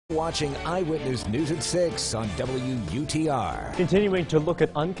Watching Eyewitness News at 6 on WUTR. Continuing to look at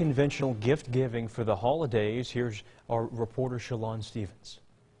unconventional gift giving for the holidays, here's our reporter Shalon Stevens.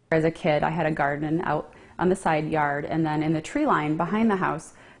 As a kid, I had a garden out on the side yard, and then in the tree line behind the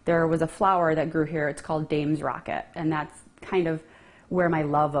house, there was a flower that grew here. It's called Dame's Rocket, and that's kind of where my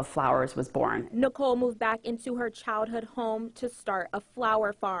love of flowers was born. Nicole moved back into her childhood home to start a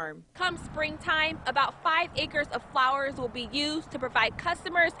flower farm. Come springtime, about 5 acres of flowers will be used to provide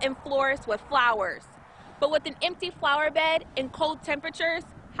customers and florists with flowers. But with an empty flower bed and cold temperatures,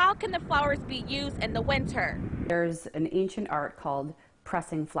 how can the flowers be used in the winter? There's an ancient art called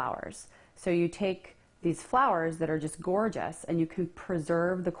pressing flowers. So you take these flowers that are just gorgeous and you can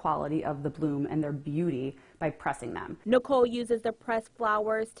preserve the quality of the bloom and their beauty by pressing them. Nicole uses the pressed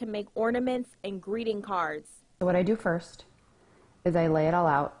flowers to make ornaments and greeting cards. So what I do first is I lay it all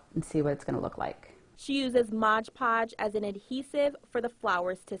out and see what it's going to look like. She uses Mod Podge as an adhesive for the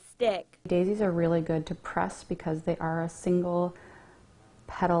flowers to stick. Daisies are really good to press because they are a single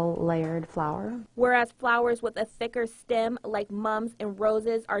petal layered flower. Whereas flowers with a thicker stem like mums and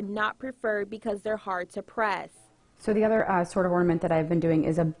roses are not preferred because they're hard to press. So the other sort of ornament that I've been doing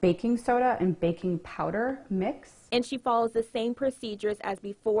is a baking soda and baking powder mix. And she follows the same procedures as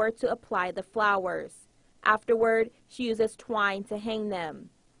before to apply the flowers. Afterward, she uses twine to hang them.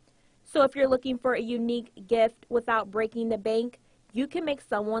 So if you're looking for a unique gift without breaking the bank, you can make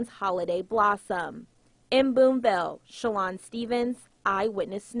someone's holiday blossom. In Boonville, Shalon Stevens,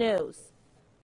 Eyewitness News.